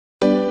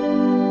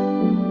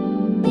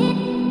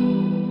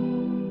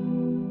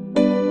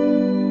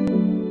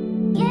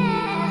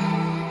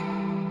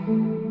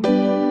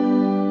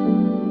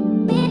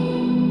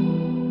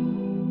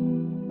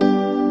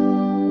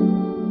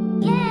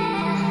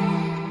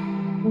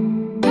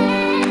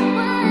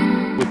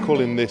We're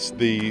calling this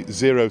the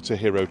Zero to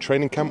Hero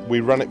training camp.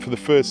 We ran it for the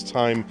first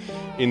time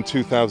in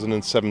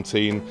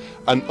 2017,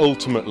 and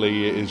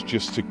ultimately it is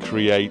just to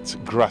create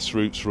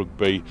grassroots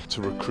rugby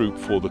to recruit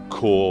for the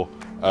core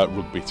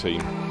rugby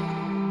team.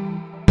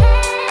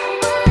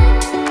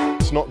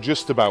 It's not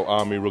just about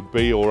Army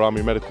Rugby or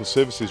Army Medical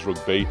Services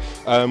Rugby.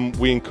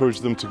 We encourage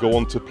them to go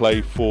on to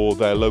play for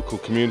their local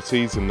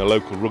communities and the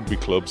local rugby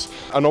clubs,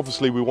 and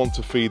obviously we want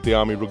to feed the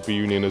Army Rugby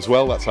Union as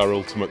well. That's our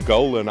ultimate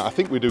goal, and I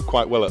think we do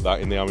quite well at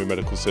that in the Army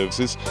Medical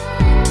Services.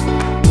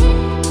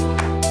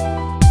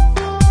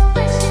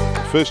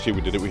 First year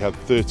we did it, we had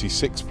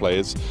 36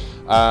 players,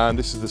 and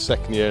this is the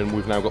second year and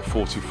we've now got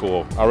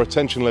 44. Our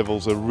retention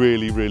levels are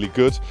really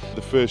good.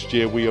 The first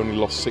year we only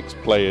lost 6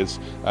 players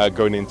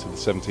going into the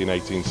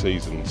 17-18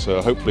 season,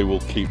 so hopefully we'll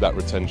keep that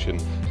retention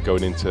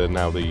going into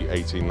now the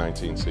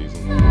 18-19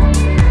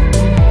 season.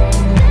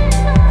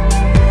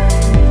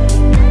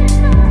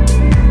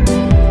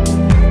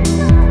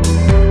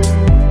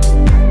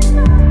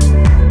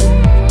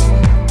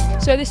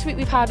 So this week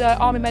we've had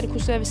Army Medical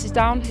Services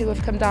down, who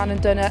have come down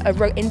and done a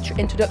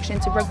introduction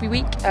into Rugby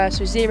Week,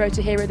 so Zero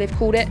to Hero they've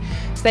called it.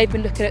 So they've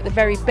been looking at the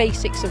very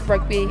basics of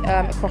rugby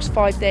across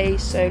 5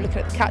 days, so looking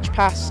at the catch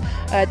pass,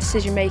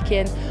 decision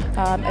making,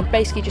 and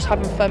basically just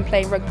having fun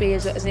playing rugby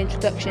as an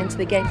introduction into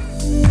the game.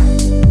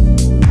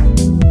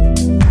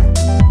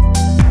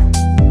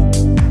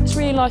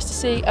 Nice to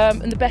see,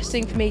 and the best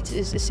thing for me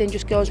is seeing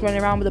just girls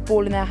running around with a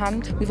ball in their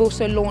hand. We've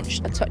also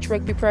launched a touch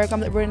rugby programme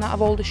that we're running out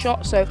of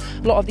Aldershot, so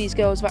a lot of these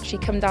girls have actually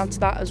come down to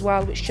that as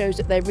well, which shows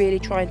that they're really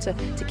trying to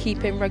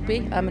keep in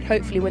rugby, and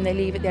hopefully when they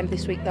leave at the end of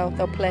this week they'll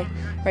play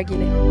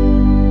regularly.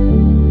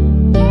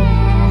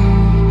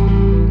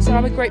 So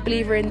I'm a great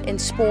believer in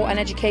sport and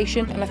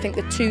education, and I think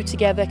the two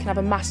together can have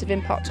a massive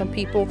impact on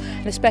people,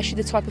 and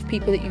especially the type of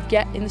people that you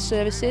get in the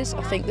services.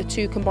 I think the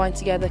two combined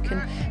together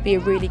can be a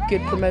really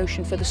good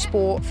promotion for the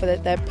sport, for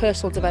their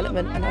personal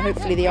development, and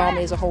hopefully the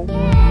Army as a whole.